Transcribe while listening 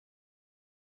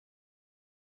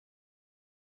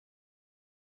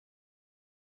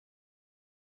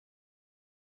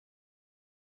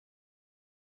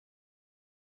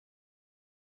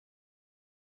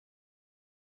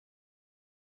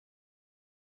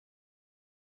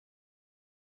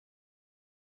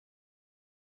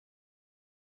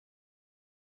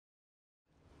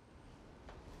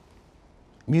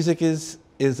music is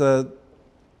a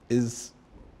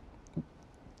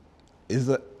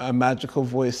magical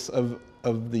voice of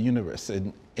the universe,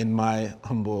 in my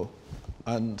humble,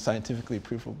 unscientifically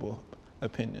provable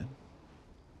opinion.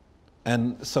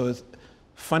 And so it's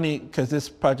funny because this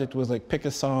project was like, pick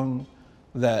a song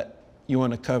that you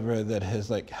want to cover that has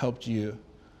like helped you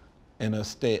in a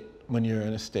state, when you're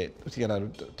in a state to get out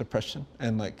of depression.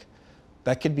 And like,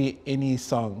 that could be any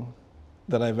song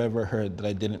that I've ever heard that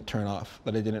I didn't turn off,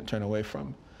 that I didn't turn away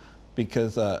from,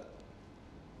 because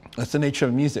that's the nature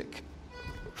of music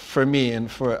for me,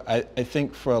 and for I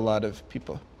think for a lot of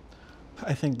people.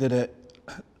 I think that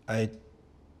I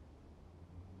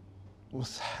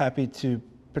was happy to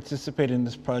participate in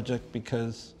this project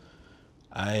because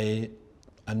I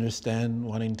understand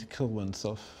wanting to kill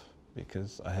oneself,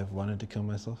 because I have wanted to kill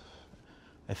myself.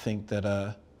 I think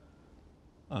that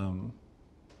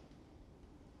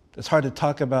it's hard to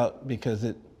talk about because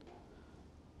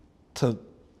to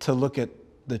look at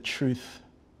the truth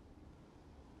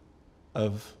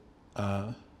of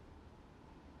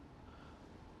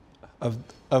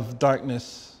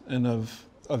darkness and of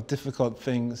difficult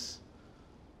things.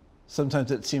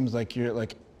 Sometimes it seems like you're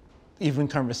like, even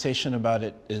conversation about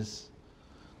it is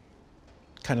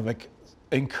kind of like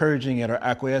encouraging it or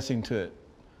acquiescing to it,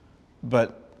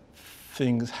 but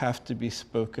things have to be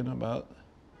spoken about,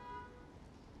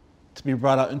 to be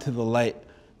brought out into the light.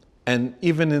 And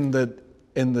even in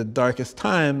the darkest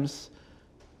times,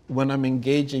 when I'm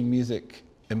engaging music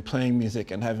and playing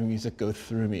music and having music go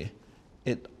through me,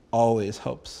 it always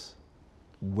helps.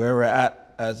 Where we're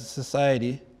at as a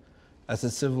society, as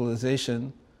a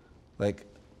civilization, like,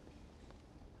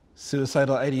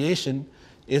 suicidal ideation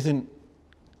isn't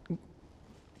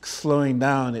slowing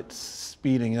down, it's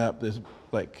speeding up. There's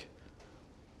like,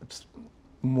 it's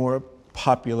more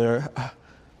popular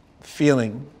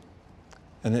feeling.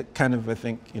 And it kind of, I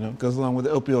think, goes along with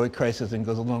the opioid crisis and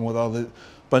goes along with all the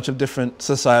bunch of different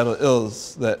societal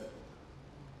ills that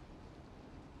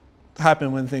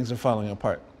happen when things are falling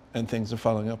apart, and things are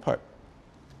falling apart.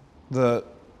 The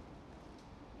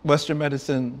Western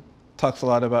medicine talks a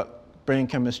lot about brain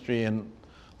chemistry and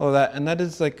all of that, and that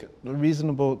is like a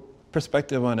reasonable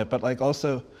perspective on it, but like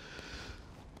also,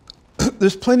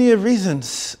 there's plenty of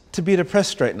reasons to be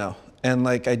depressed right now. And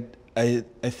like, I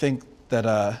think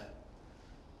that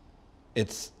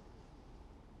it's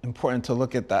important to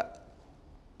look at that.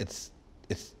 It's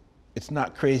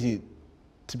not crazy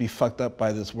to be fucked up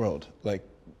by this world. Like,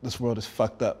 this world is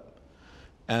fucked up.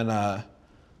 And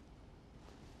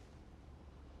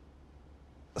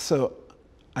so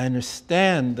I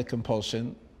understand the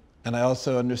compulsion, and I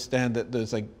also understand that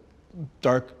there's like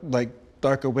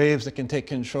darker waves that can take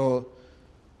control,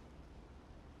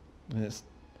 and it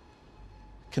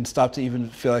can stop to even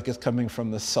feel like it's coming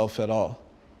from the self at all.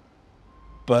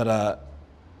 But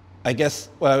I guess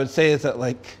what I would say is that,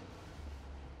 like,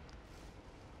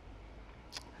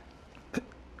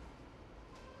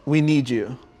 we need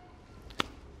you.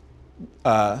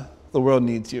 The world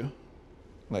needs you.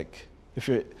 Like, if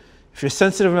you're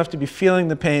sensitive enough to be feeling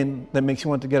the pain that makes you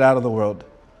want to get out of the world,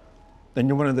 then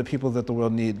you're one of the people that the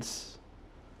world needs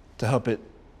to help it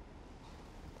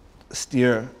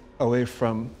steer away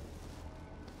from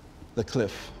the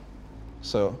cliff.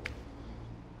 So,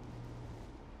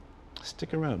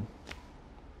 stick around.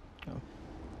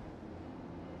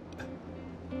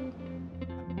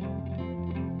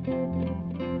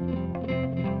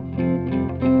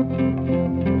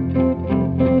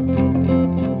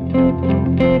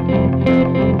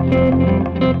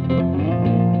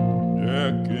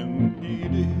 Jack and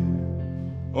Edie,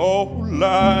 old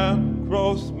line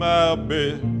across my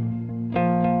bed,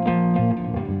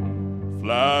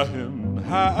 flying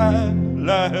high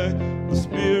like the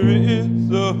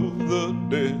spirits of the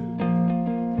dead,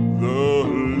 the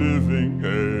living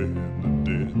and the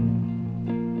dead,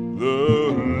 the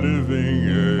living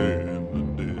and the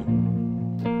dead.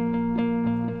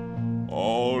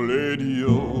 All lady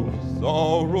of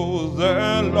sorrows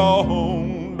and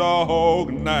long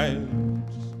dog nights,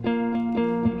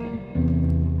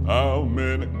 how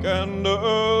many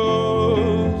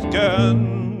candles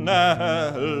can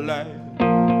I light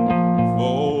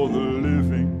for the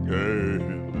living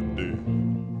and the dead,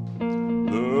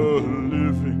 the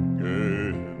living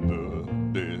and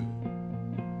the dead?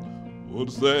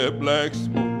 What's that black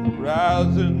smoke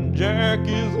rising, Jack?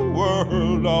 Is the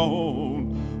world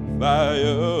on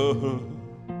fire?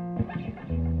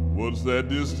 What's that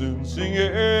distant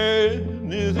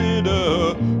singing? Is it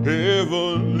a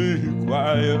heavenly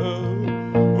choir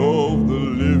of the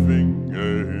living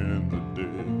and the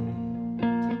dead?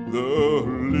 The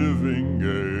living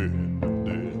and the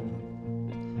dead.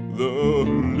 The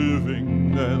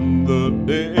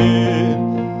dead,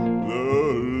 the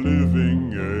living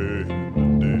and the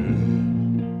dead.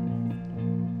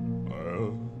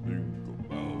 I'll think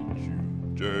about you,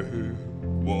 Jack,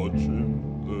 watching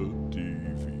the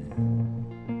TV,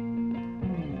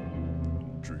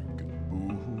 drinking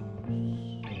booze.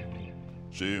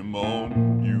 Shame on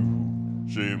you,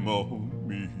 shame on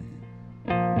me.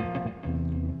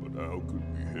 But how could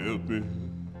we help it?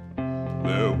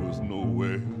 There was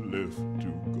nowhere left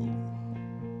to go.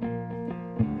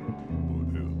 But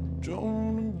help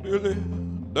Joan and Billy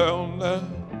down that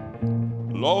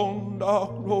long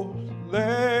dark road,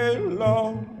 that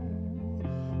long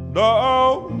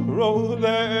dark road,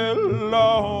 that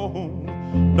long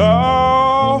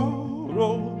dark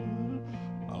road.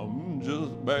 I'm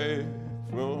just back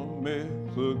from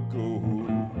Mexico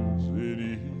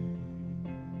City.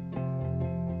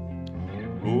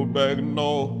 Rode back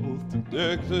north to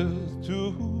Texas to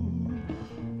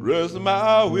rest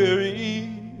my weary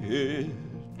head.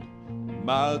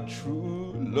 My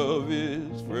true love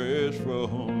is fresh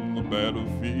from the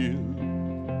battlefield,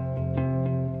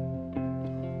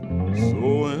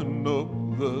 sewing up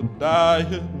the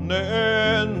dying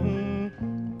and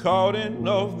counting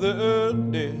of the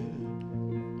dead.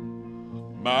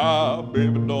 My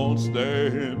baby don't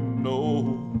stand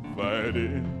no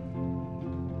fighting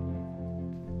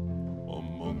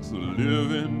amongst the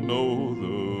living or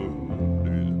the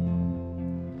dead.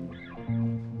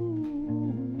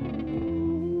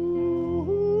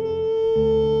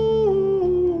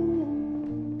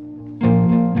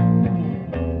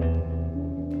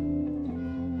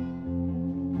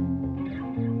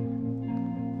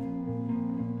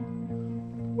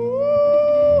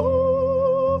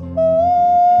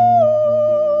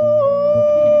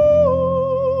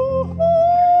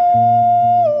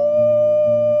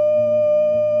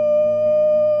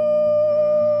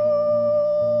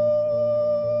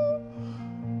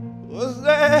 Was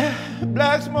that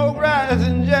black smoke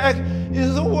rising, Jack?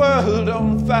 Is the world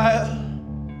on fire?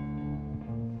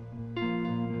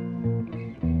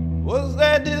 Was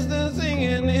that distant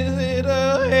singing? Is it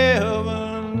a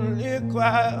heavenly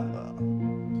choir?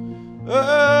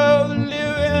 Oh, the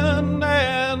living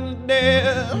and the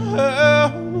dead.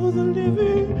 Oh, the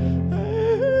living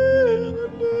and the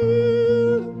dead.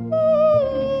 Oh,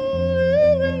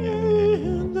 living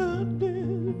and the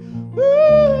dead. Oh,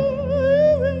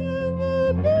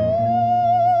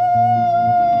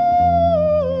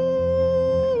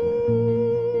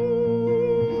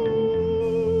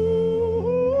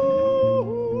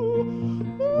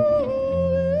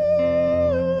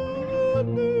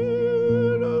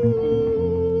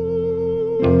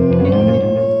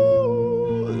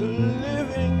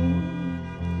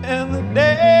 and the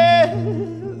dead,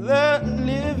 the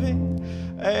living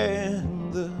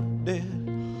and the dead,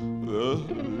 the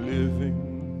living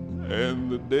and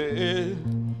the dead,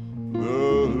 the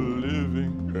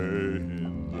living and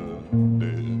the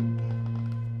dead.